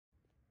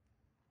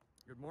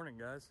Good morning,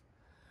 guys.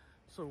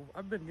 So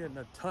I've been getting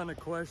a ton of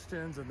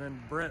questions, and then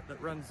Brett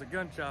that runs the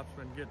gun shop's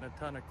been getting a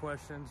ton of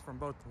questions from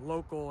both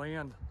local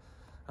and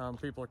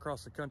people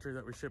across the country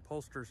that we ship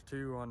holsters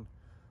to on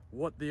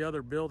what the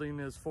other building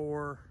is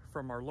for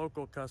from our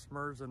local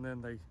customers. And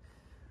then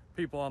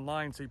people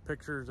online see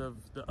pictures of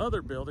the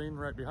other building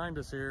right behind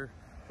us here,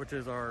 which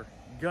is our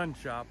gun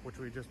shop, which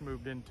we just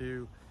moved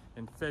into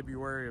in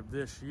February of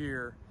this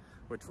year,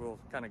 which we'll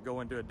kind of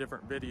go into a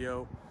different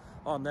video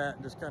on that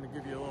and just kind of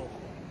give you a little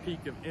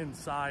peek of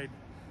inside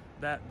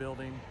that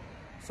building.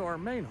 So our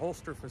main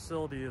holster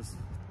facility is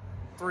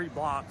 3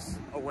 blocks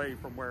away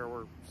from where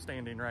we're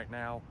standing right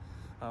now.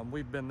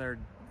 We've been there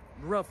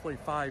roughly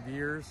 5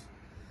 years.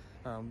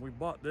 We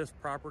bought this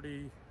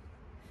property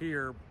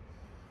here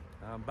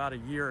about a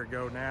year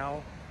ago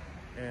now,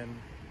 and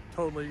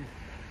totally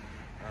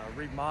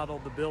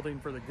remodeled the building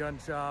for the gun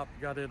shop,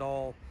 got it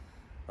all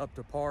up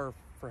to par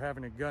for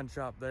having a gun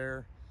shop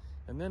there.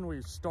 And then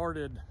we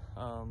started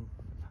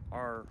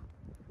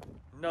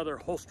another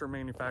holster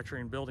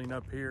manufacturing building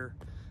up here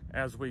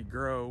as we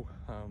grow.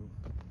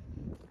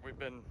 We've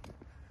been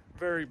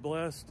very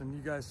blessed, and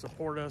you guys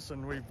support us,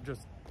 and we've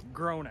just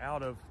grown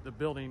out of the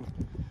building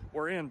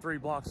we're in 3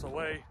 blocks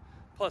away.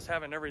 Plus,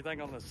 having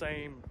everything on the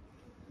same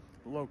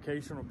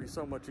location will be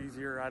so much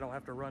easier. I don't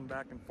have to run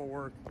back and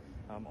forth.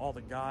 All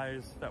the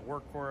guys that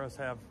work for us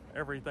have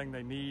everything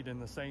they need in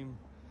the same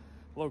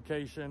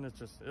location.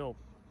 It'll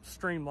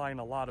streamline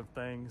a lot of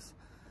things.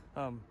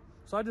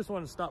 So I just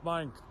want to stop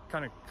by and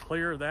kind of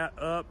clear that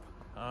up,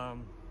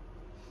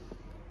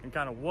 and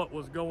kind of what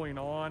was going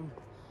on,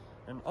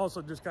 and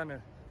also just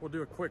we'll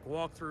do a quick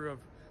walkthrough of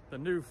the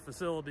new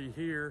facility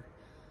here,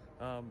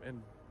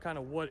 and kind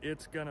of what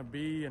it's going to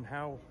be and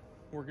how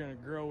we're going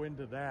to grow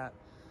into that.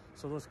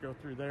 So let's go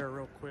through there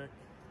real quick.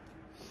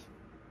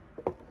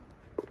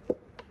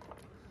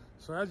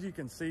 So as you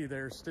can see,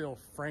 they're still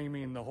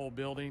framing the whole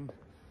building.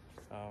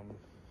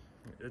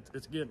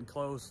 It's getting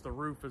close. The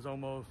roof is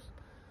almost,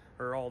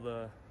 or all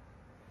the,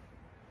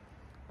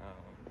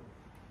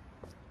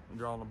 I'm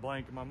drawing a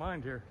blank in my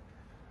mind here.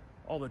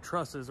 All the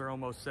trusses are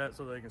almost set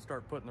so they can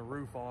start putting the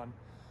roof on.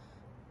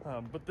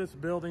 But this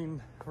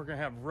building, we're gonna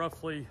have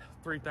roughly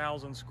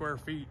 3,000 square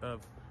feet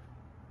of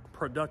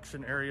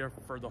production area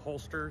for the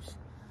holsters.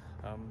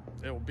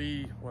 It will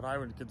be what I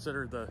would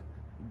consider the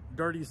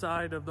dirty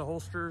side of the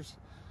holsters.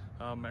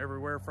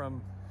 Everywhere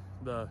from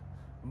the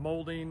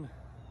molding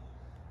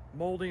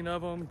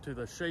of them to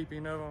the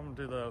shaping of them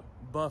to the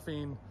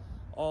buffing,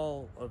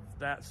 all of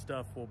that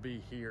stuff will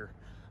be here.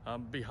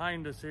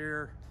 Behind us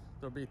here,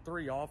 there'll be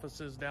 3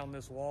 offices down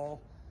this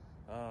wall.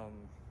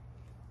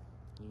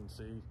 You can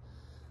see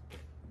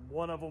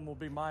one of them will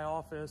be my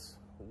office.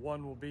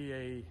 One will be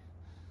a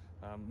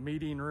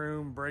meeting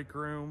room, break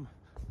room,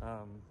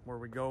 where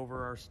we go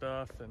over our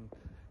stuff and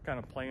kind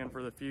of plan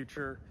for the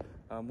future.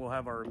 We'll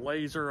have our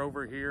laser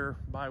over here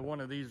by one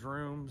of these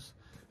rooms,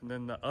 and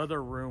then the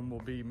other room will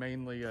be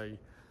mainly a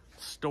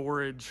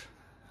storage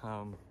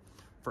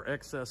for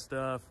excess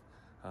stuff,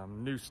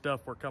 new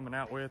stuff we're coming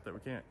out with that we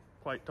can't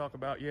quite talk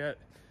about yet.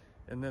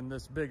 And then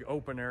this big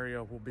open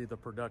area will be the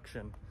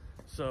production.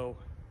 So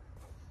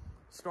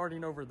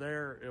starting over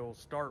there, it will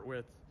start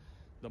with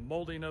the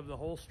molding of the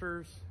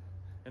holsters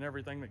and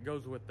everything that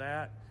goes with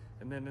that.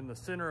 And then in the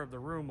center of the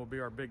room will be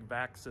our big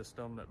vac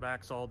system that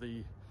vacs all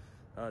the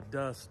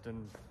dust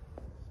and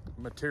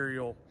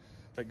material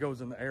that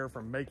goes in the air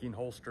from making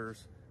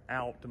holsters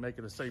out to make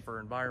it a safer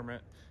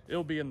environment.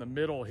 It'll be in the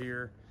middle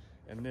here,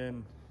 and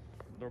then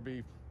there'll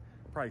be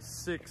probably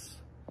 6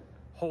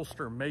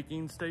 holster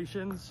making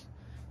stations,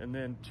 and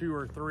then 2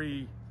 or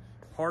 3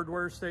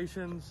 hardware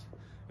stations.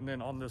 And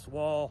then on this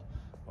wall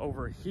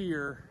over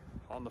here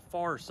on the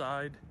far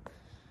side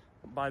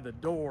by the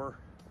door,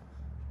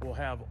 we'll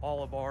have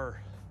all of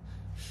our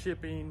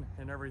shipping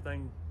and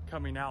everything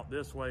coming out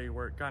this way,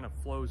 where it kind of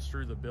flows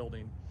through the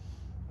building.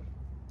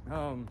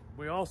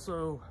 We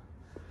also,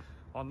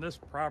 on this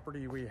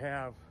property, we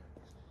have,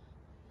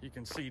 you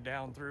can see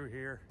down through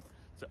here,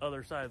 it's the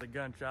other side of the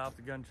gun shop.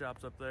 The gun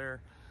shop's up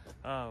there.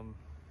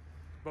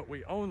 But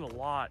we own the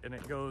lot, and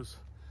it goes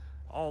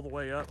all the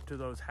way up to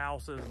those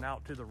houses and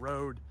out to the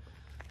road.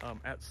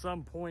 At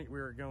some point, we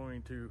are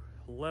going to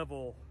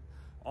level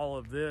all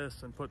of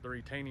this and put the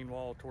retaining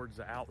wall towards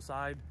the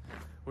outside,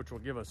 which will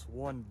give us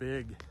one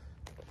big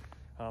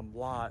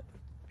lot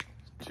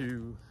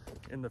to,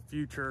 in the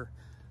future,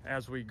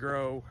 as we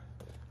grow,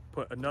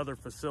 put another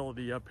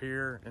facility up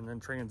here and then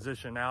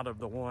transition out of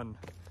the one,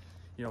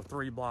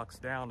 3 blocks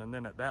down. And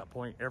then at that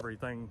point,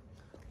 everything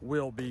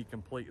will be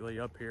completely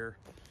up here.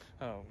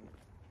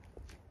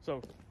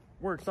 So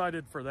we're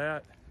excited for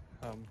that.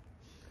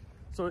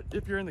 So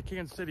if you're in the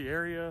Kansas City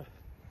area,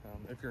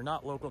 if you're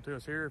not local to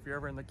us here, if you're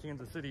ever in the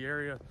Kansas City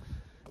area,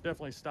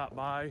 definitely stop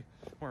by.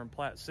 We're in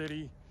Platte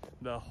City.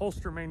 The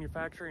holster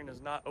manufacturing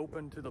is not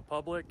open to the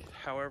public.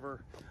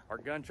 However, our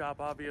gun shop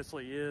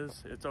obviously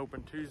is. It's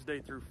open Tuesday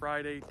through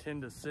Friday,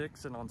 10 to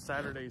 6, and on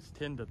Saturdays,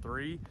 10 to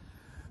 3.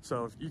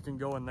 So if you can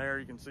go in there,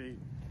 you can see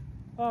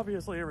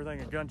obviously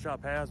everything a gun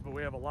shop has, but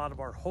we have a lot of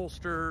our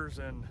holsters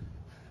and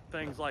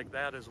things like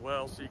that as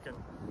well, so you can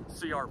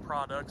see our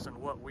products and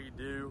what we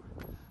do,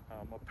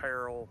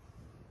 apparel,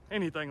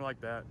 anything like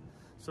that.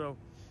 So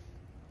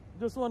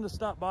just wanted to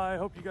stop by. I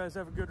hope you guys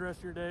have a good rest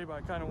of your day, but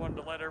I kind of wanted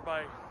to let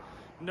everybody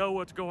know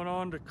what's going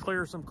on, to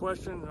clear some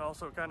questions, and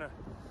also kind of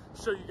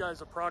show you guys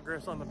the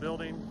progress on the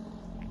building.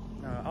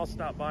 I'll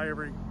stop by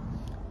every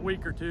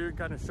week or two and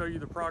kind of show you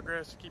the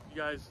progress, keep you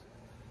guys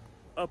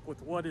up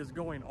with what is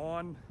going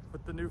on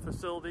with the new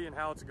facility and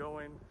how it's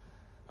going.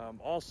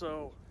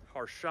 Also,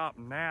 our shop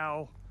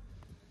now,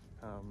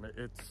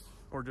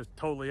 we're just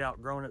totally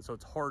outgrown it, so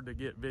it's hard to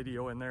get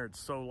video in there. It's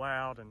so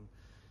loud and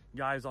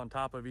guys on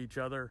top of each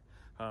other.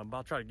 But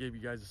I'll try to give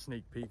you guys a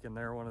sneak peek in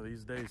there one of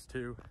these days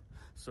too.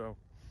 So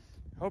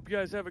hope you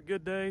guys have a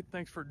good day.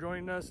 Thanks for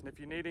joining us, and if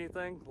you need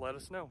anything, let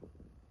us know.